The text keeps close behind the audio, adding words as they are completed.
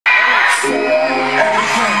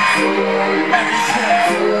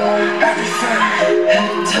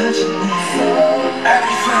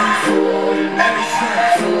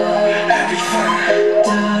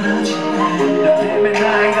너 때문에 나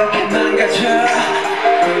이렇게 망가져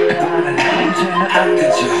그만은 이제는 안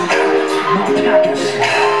되죠 너 탓이었어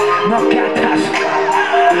너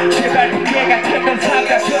같아서 제발 핑계 같은 건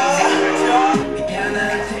삼가줘 네가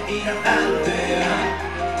나한테 이러면 안 돼요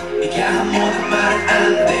네가 한 모든 말은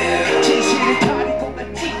안 돼요 진실을 가리고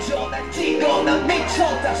난 찢어 난 찌고 난 미쳐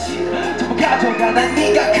다시 전부 가져가 난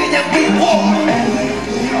네가 그냥 미워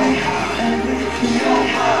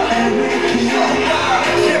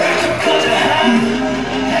제발 좀 꺼져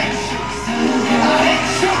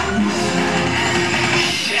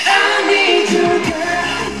I need you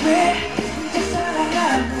girl 왜 혼자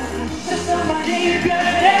살아가고 혼자서만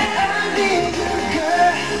이별해 I need you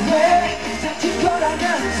girl 왜 다친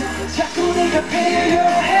거라면서 자꾸 네가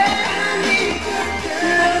필요해 I need you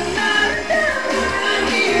girl I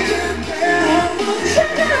need you girl 너무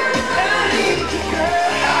차가 I need you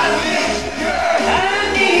girl I need you girl I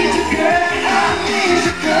need you girl I need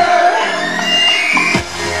you girl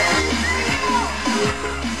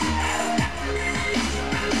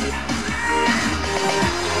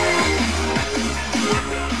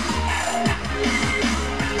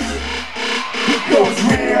goes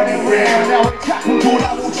round and round now 왜 자꾸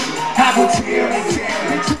돌아오지 아버지 이제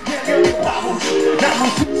대충되면 바보지 난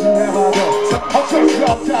무슨 짓을 해봐도 어쩔 수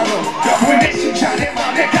없다고 너왜 내 심장 내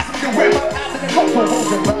맘 내 가슴 왜 말 안 되는 것도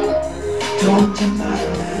혼자 말아 또 혼자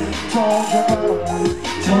말하네 또 혼자 말하네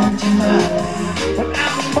또 혼자 말하네 넌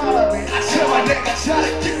아무 말 안 해 아쉬워 내가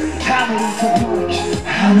잘할게 하늘은 더 파랗게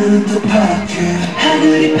하늘은 더 파랗게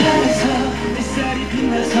하늘이 파래서 햇살이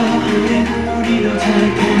빛나서 내 눈물이 더 잘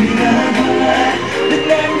보이나 봐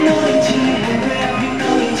난 너인지 왜 하필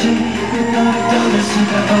너인지 왜 너를 떠날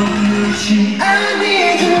수가 없는지 I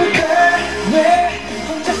need you girl 왜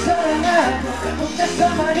혼자 사랑하고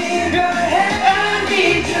혼자서만 이별해 I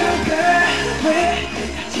need you girl 왜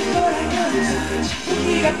다친 거라면서 자꾸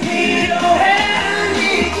네가 필요해 I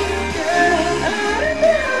need you girl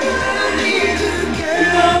I need you girl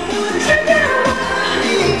너무 차가워 I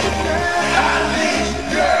need you girl I need you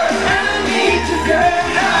girl I need you girl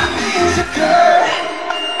I need you girl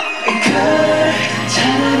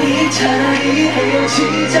차라리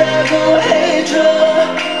헤어지자고 해줘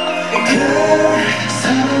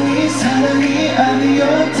사랑이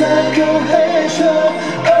아니었다고 해줘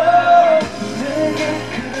내게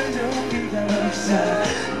그런 용기가 없어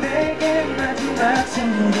내게 마지막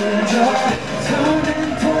선물을 줘 더는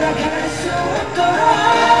돌아갈 수 없도록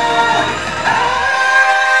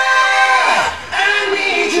I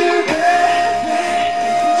need you girl 왜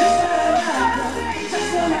혼자 사랑하고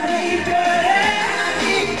혼자서만 이별해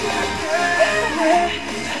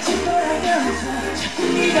다친 거라면서 자꾸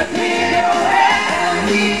네가 필요해 I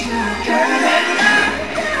need you girl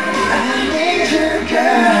I need you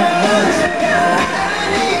girl